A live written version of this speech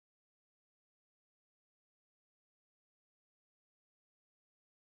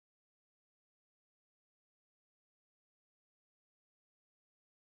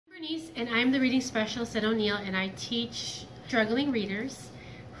Bernice, and I'm the reading specialist at O'Neill, and I teach struggling readers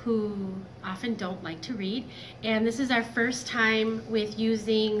who often don't like to read. And this is our first time with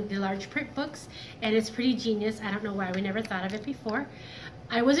using the large print books, and it's pretty genius. I don't know why we never thought of it before.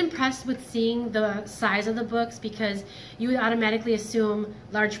 I was impressed with seeing the size of the books because you would automatically assume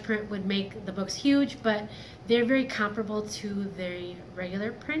large print would make the books huge, but they're very comparable to the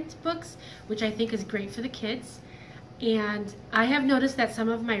regular print books, which I think is great for the kids. And I have noticed that some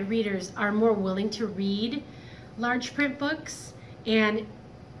of my readers are more willing to read large print books and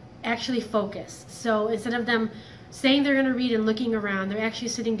actually focus. So instead of them saying they're going to read and looking around, they're actually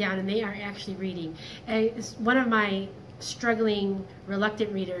sitting down and they are actually reading. And it's one of my struggling,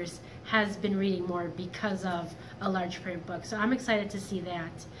 reluctant readers has been reading more because of a large print book. So I'm excited to see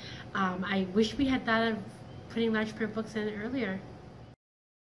that. I wish we had thought of putting large print books in earlier.